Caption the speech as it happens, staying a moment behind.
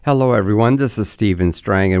Hello, everyone. This is Stephen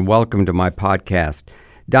Strang, and welcome to my podcast.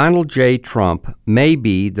 Donald J. Trump may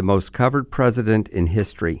be the most covered president in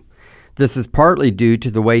history. This is partly due to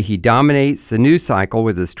the way he dominates the news cycle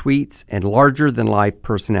with his tweets and larger-than-life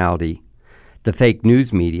personality. The fake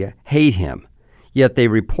news media hate him, yet they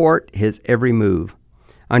report his every move.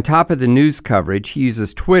 On top of the news coverage, he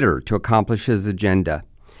uses Twitter to accomplish his agenda.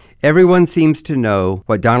 Everyone seems to know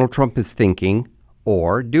what Donald Trump is thinking,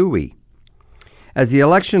 or do we? As the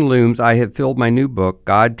election looms, I have filled my new book,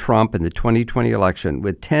 God, Trump, and the 2020 Election,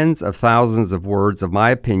 with tens of thousands of words of my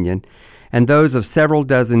opinion and those of several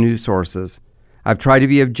dozen news sources. I've tried to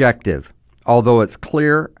be objective, although it's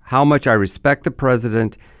clear how much I respect the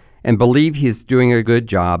president and believe he is doing a good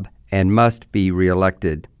job and must be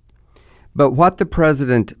reelected. But what the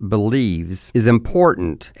president believes is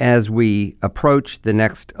important as we approach the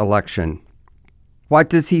next election. What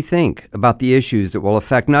does he think about the issues that will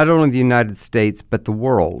affect not only the United States, but the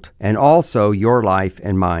world, and also your life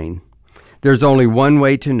and mine? There's only one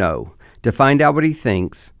way to know. To find out what he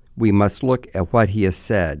thinks, we must look at what he has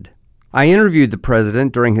said. I interviewed the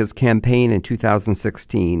president during his campaign in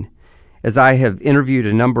 2016, as I have interviewed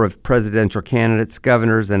a number of presidential candidates,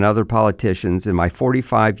 governors, and other politicians in my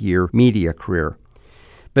 45-year media career.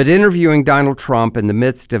 But interviewing Donald Trump in the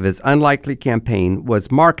midst of his unlikely campaign was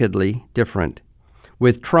markedly different.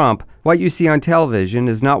 With Trump, what you see on television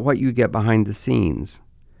is not what you get behind the scenes.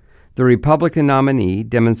 The Republican nominee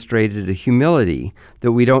demonstrated a humility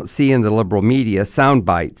that we don't see in the liberal media sound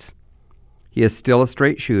bites. He is still a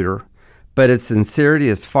straight shooter, but his sincerity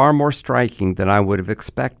is far more striking than I would have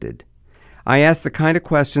expected. I asked the kind of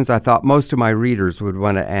questions I thought most of my readers would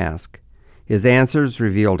want to ask. His answers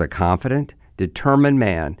revealed a confident, determined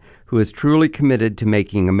man who is truly committed to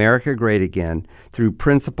making America great again through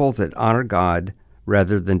principles that honor God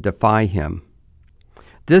rather than defy him.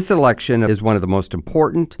 This election is one of the most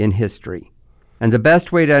important in history, and the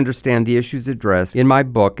best way to understand the issues addressed in my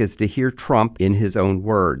book is to hear Trump in his own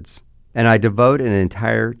words, and I devote an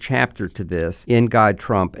entire chapter to this in God,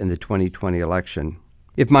 Trump, and the 2020 election.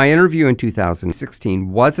 If my interview in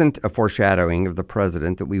 2016 wasn't a foreshadowing of the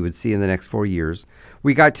president that we would see in the next 4 years,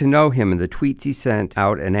 we got to know him in the tweets he sent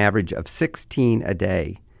out an average of 16 a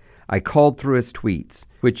day. I culled through his tweets,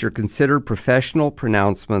 which are considered professional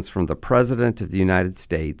pronouncements from the President of the United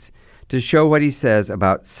States, to show what he says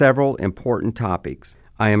about several important topics.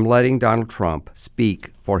 I am letting Donald Trump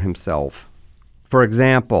speak for himself. For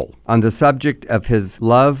example, on the subject of his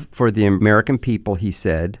love for the American people, he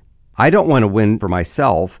said, "I don't want to win for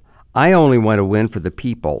myself. I only want to win for the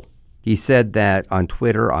people." He said that on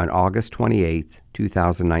Twitter on August 28,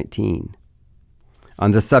 2019.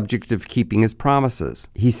 On the subject of keeping his promises,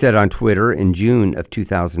 he said on Twitter in June of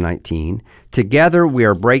 2019, "Together we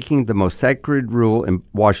are breaking the most sacred rule in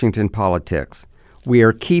Washington politics. We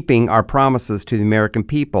are keeping our promises to the American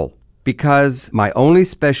people because my only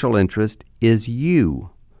special interest is you,"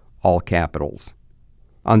 all capitals.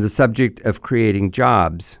 On the subject of creating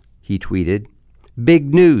jobs, he tweeted,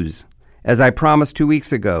 "Big news. As I promised 2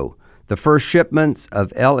 weeks ago, the first shipments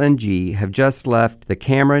of LNG have just left the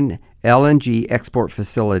Cameron LNG export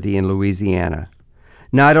facility in Louisiana.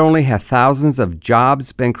 Not only have thousands of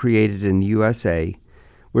jobs been created in the USA,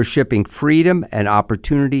 we're shipping freedom and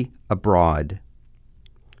opportunity abroad."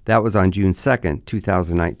 That was on June 2nd,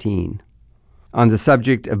 2019. On the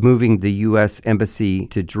subject of moving the U.S. Embassy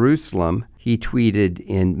to Jerusalem, he tweeted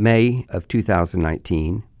in May of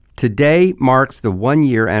 2019, "Today marks the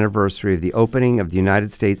 1-year anniversary of the opening of the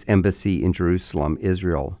United States Embassy in Jerusalem,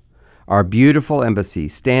 Israel. Our beautiful embassy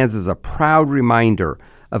stands as a proud reminder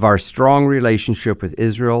of our strong relationship with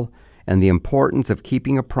Israel and the importance of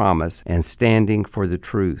keeping a promise and standing for the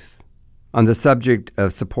truth." On the subject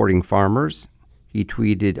of supporting farmers, he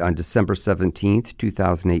tweeted on December 17,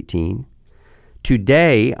 2018,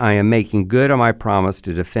 "Today I am making good on my promise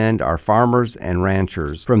to defend our farmers and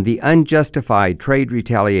ranchers from the unjustified trade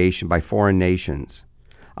retaliation by foreign nations.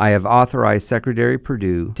 I have authorized Secretary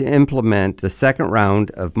Perdue to implement the second round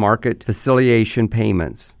of market facilitation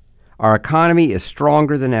payments. Our economy is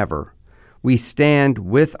stronger than ever. We stand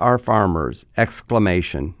with our farmers!"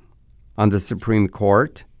 On the Supreme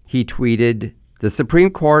Court, he tweeted, "The Supreme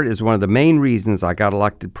Court is one of the main reasons I got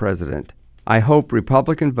elected president. I hope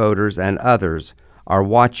Republican voters and others are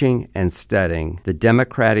watching and studying the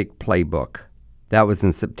Democratic playbook." That was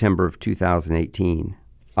in September of 2018.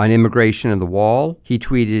 On immigration and the wall, he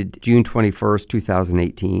tweeted June 21,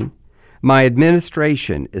 2018, "My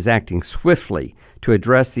administration is acting swiftly to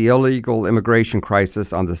address the illegal immigration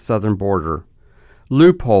crisis on the southern border.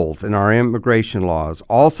 Loopholes in our immigration laws,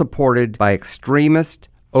 all supported by extremist,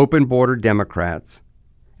 open-border Democrats,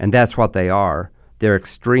 and that's what they are, They're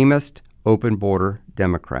extremist, open-border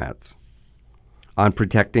Democrats. On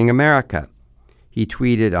protecting America, he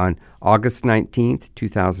tweeted on August 19th,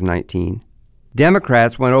 2019,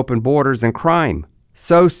 Democrats want open borders and crime.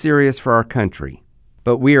 So serious for our country.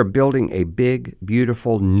 But we are building a big,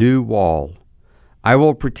 beautiful new wall. I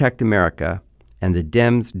will protect America, and the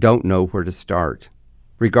Dems don't know where to start.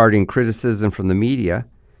 Regarding criticism from the media,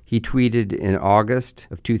 he tweeted in August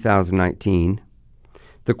of 2019,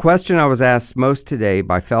 the question I was asked most today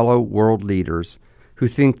by fellow world leaders who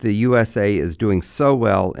think the USA is doing so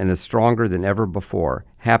well and is stronger than ever before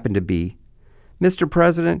happened to be, Mr.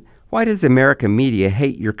 President, why does American media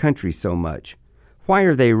hate your country so much? Why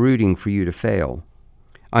are they rooting for you to fail?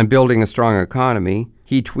 On building a strong economy,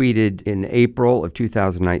 he tweeted in April of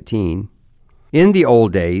 2019, in the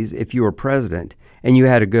old days, if you were president and you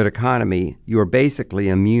had a good economy, you were basically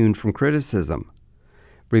immune from criticism.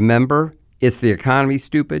 Remember, it's the economy,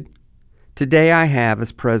 stupid? Today I have,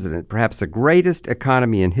 as president, perhaps the greatest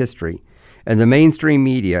economy in history, and the mainstream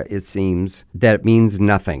media, it seems, that it means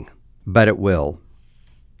nothing, but it will.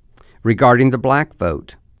 Regarding the black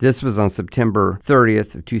vote, this was on September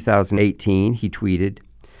 30th of 2018, he tweeted,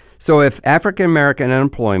 so if African American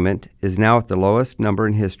unemployment is now at the lowest number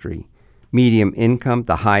in history, median income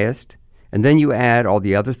the highest, and then you add all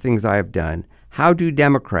the other things I have done, how do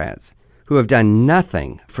Democrats, who have done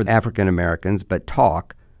nothing for African Americans but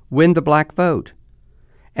talk, win the black vote?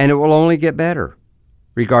 And it will only get better.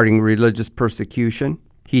 Regarding religious persecution,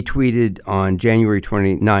 he tweeted on January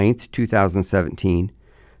 29th, 2017,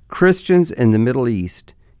 Christians in the Middle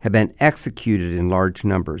East have been executed in large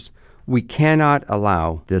numbers. We cannot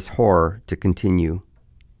allow this horror to continue.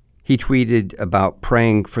 He tweeted about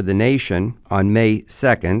praying for the nation on May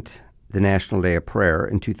 2nd, the National Day of Prayer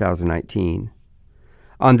in 2019.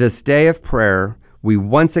 On this day of prayer, we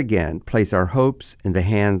once again place our hopes in the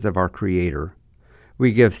hands of our Creator.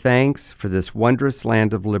 We give thanks for this wondrous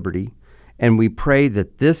land of liberty, and we pray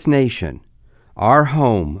that this nation, our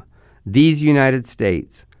home, these United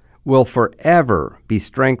States, will forever be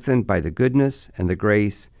strengthened by the goodness and the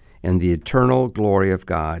grace and the eternal glory of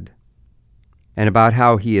God. And about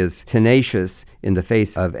how he is tenacious in the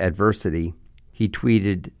face of adversity, he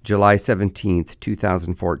tweeted July 17th,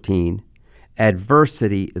 2014,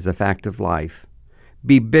 adversity is a fact of life.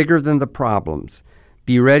 Be bigger than the problems.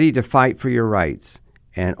 Be ready to fight for your rights,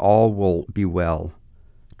 and all will be well.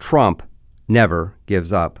 Trump never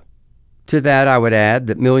gives up. To that, I would add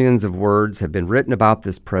that millions of words have been written about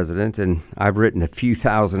this president, and I've written a few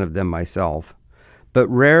thousand of them myself. But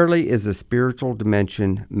rarely is a spiritual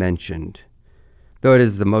dimension mentioned, though it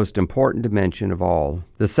is the most important dimension of all.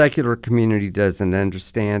 The secular community doesn't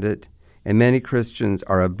understand it, and many Christians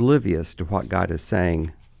are oblivious to what God is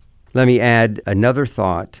saying. Let me add another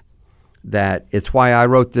thought, that it's why I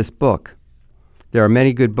wrote this book. There are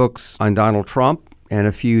many good books on Donald Trump and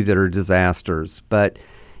a few that are disasters, but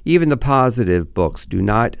even the positive books do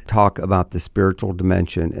not talk about the spiritual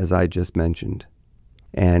dimension, as I just mentioned.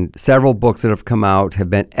 And several books that have come out have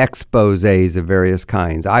been exposés of various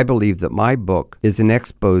kinds. I believe that my book is an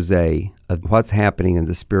exposé of what's happening in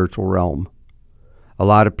the spiritual realm. A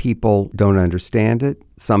lot of people don't understand it.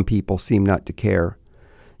 Some people seem not to care.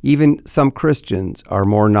 Even some Christians are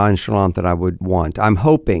more nonchalant than I would want. I'm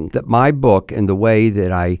hoping that my book and the way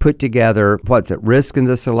that I put together what's at risk in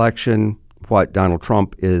this election, what Donald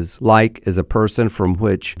Trump is like as a person from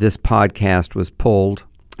which this podcast was pulled,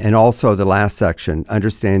 and also the last section,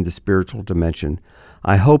 understanding the spiritual dimension.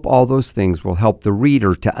 I hope all those things will help the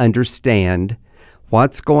reader to understand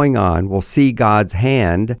what's going on, will see God's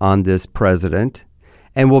hand on this president,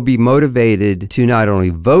 and will be motivated to not only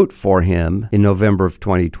vote for him in November of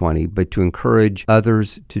 2020, but to encourage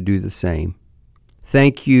others to do the same.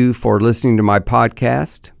 Thank you for listening to my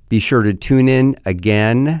podcast. Be sure to tune in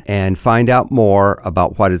again and find out more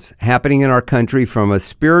about what is happening in our country from a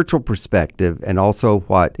spiritual perspective, and also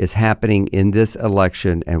what is happening in this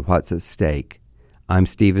election and what's at stake. I'm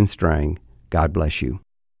Stephen Strang. God bless you.